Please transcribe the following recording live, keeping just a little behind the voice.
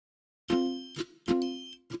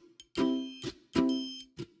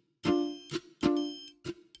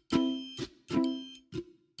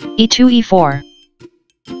e2 e4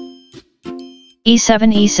 e7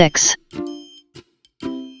 e6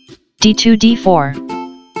 d2 d4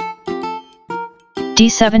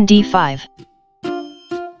 d7 d5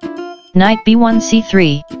 knight b1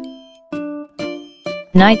 c3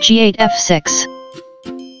 knight g8 f6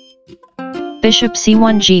 bishop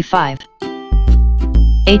c1 g5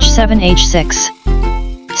 h7 h6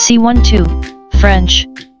 c1 2 French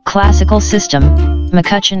classical system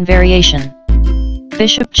McCutcheon variation.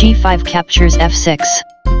 Bishop g5 captures f6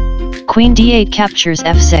 queen d8 captures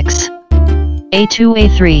f6 a2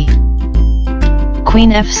 a3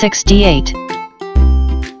 queen f6 d8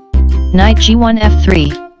 knight g1 f3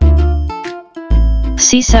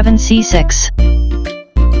 c7 c6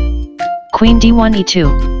 queen d1 e2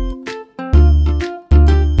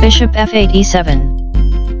 bishop f8 e7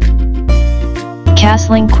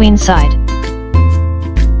 castling queen side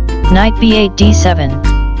knight b8 d7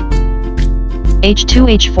 h2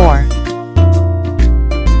 h4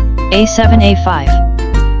 a7 a5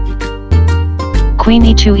 queen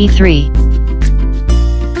e2 e3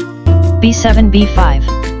 b7 b5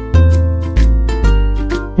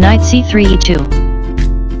 knight c3 e2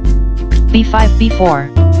 b5 b4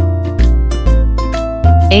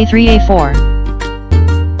 a3 a4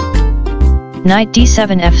 knight d7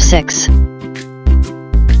 f6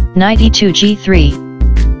 knight e2 g3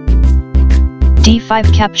 d5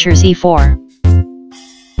 captures e4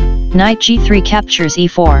 knight g3 captures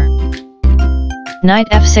e4 knight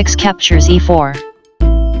f6 captures e4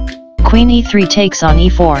 queen e3 takes on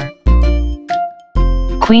e4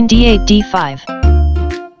 queen d8 d5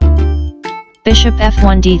 bishop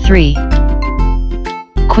f1 d3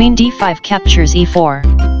 queen d5 captures e4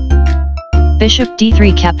 bishop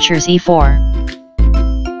d3 captures e4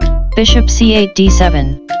 bishop c8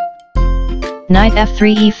 d7 knight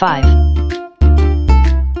f3 e5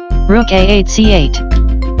 rook a8 c8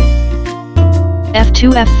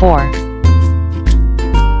 f2 f4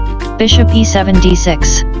 bishop e7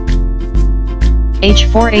 d6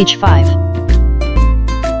 h4 h5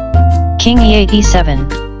 king e8 e7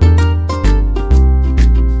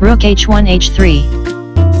 rook h1 h3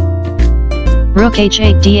 rook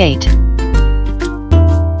h8 d8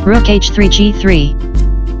 rook h3 g3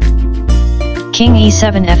 king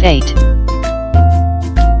e7 f8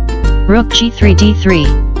 rook g3 d3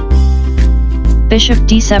 bishop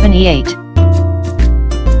d7 e8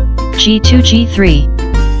 g2 g3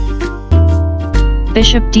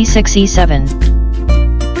 bishop d6 e7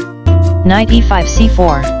 knight e5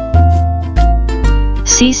 c4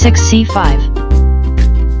 c6 c5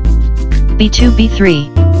 b2 b3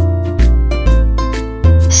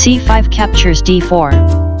 c5 captures d4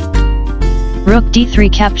 rook d3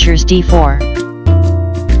 captures d4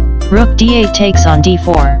 rook d8 takes on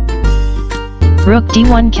d4 rook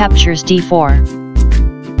d1 captures d4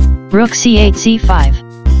 rook c8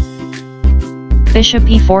 c5 bishop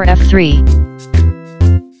e4 f3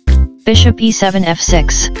 bishop e7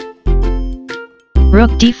 f6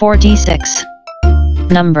 rook d4 d6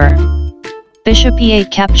 number bishop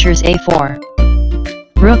e8 captures a4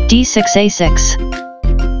 rook d6 a6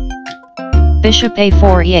 bishop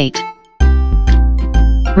a4 e8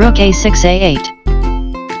 rook a6 a8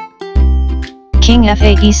 king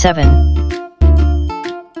f8 e7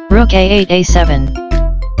 rook a8 a7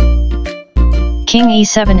 king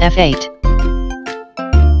e7 f8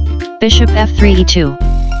 bishop f3 e2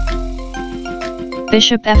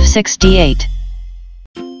 bishop f6 d8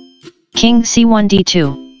 king c1 d2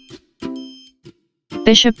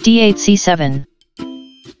 bishop d8 c7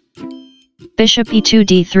 bishop e2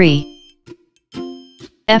 d3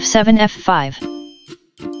 f7 f5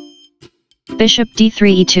 bishop d3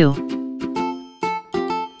 e2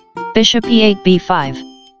 bishop e8 b5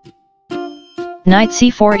 knight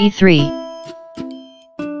c4 e3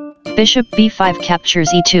 bishop b5 captures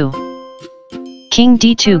e2 king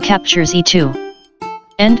d2 captures e2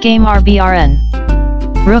 endgame RBRN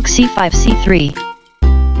rook c5 c3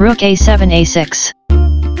 rook a7 a6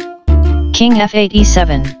 king f8 e7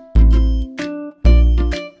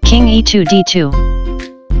 king e2 d2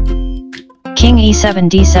 king e7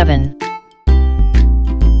 d7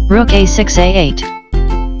 rook a6 a8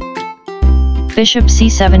 bishop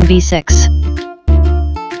c7 b6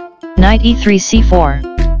 knight e3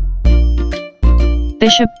 c4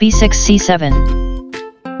 bishop b6 c7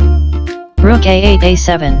 rook a8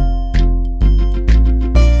 a7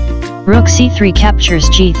 rook c3 captures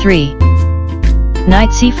g3 knight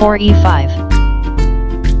c4 e5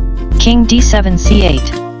 king d7 c8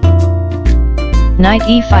 knight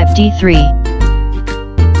e5 d3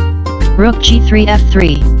 rook g3 f3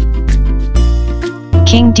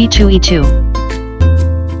 king d2 e2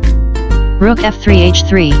 Rook f3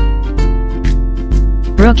 h3.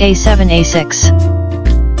 Rook a7 a6.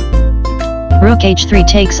 Rook h3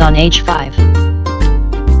 takes on h5.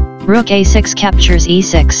 Rook a6 captures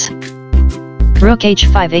e6. Rook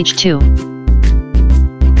h5 h2.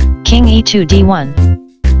 King e2 d1.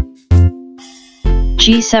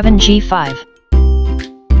 g7 g5.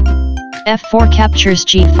 f4 captures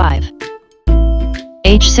g5.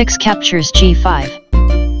 h6 captures g5.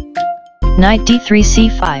 Knight d3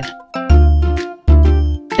 c5.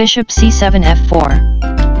 Bishop c7 f4.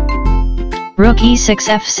 Rook e6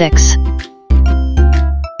 f6.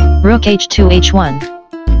 Rook h2 h1.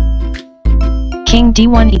 King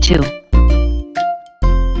d1 e2.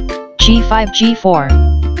 g5 g4.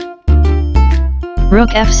 Rook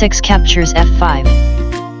f6 captures f5.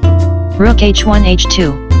 Rook h1 h2.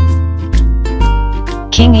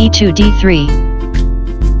 King e2 d3.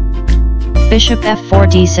 Bishop f4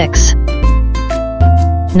 d6.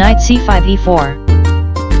 Knight c5 e4.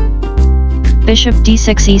 Bishop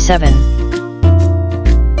d6 e7.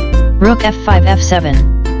 Rook f5 f7.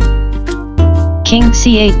 King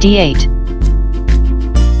c8 d8.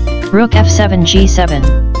 Rook f7 g7.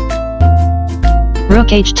 Rook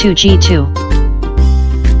h2 g2.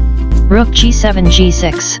 Rook g7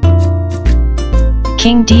 g6.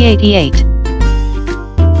 King d8 e8.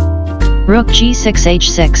 Rook g6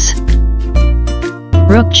 h6.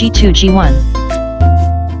 Rook g2 g1.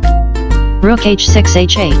 Rook h6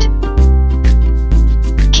 h8.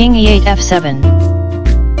 King e8 f7.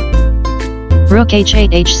 Rook h8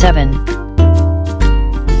 h7.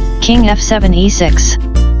 King f7 e6.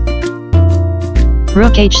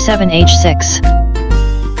 Rook h7 h6.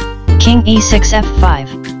 King e6 f5.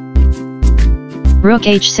 Rook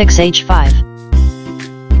h6 h5.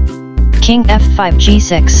 King f5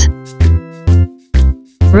 g6.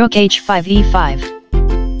 Rook h5 e5.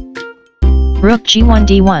 Rook g1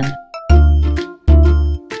 d1.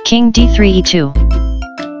 King d3 e2.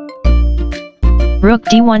 Rook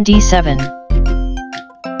d1 d7.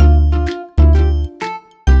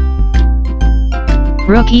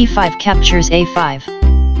 Rook e5 captures a5.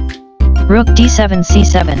 Rook d7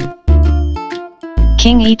 c7.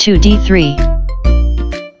 King e2 d3.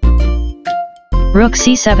 Rook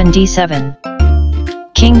c7 d7.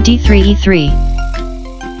 King d3 e3.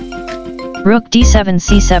 Rook d7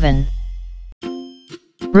 c7.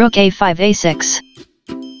 Rook a5 a6.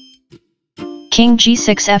 King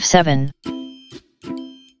g6 f7.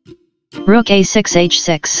 Rook a6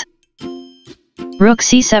 h6. Rook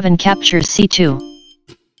c7 captures c2.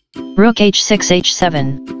 Rook h6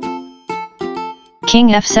 h7. King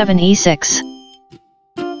f7 e6.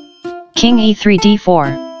 King e3 d4.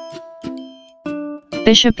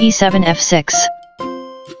 Bishop e7 f6.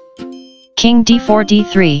 King d4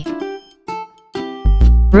 d3.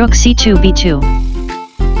 Rook c2 b2.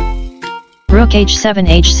 Rook h7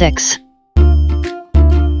 h6.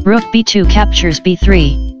 Rook b2 captures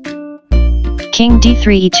b3. King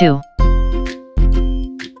d3 e2.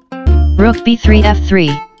 Rook b3 f3.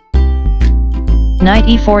 Knight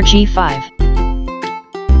e4 g5.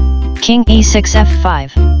 King e6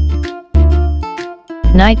 f5.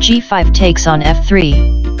 Knight g5 takes on f3.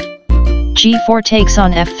 g4 takes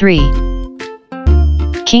on f3.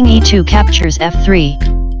 King e2 captures f3.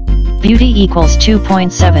 Beauty equals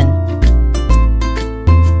 2.7.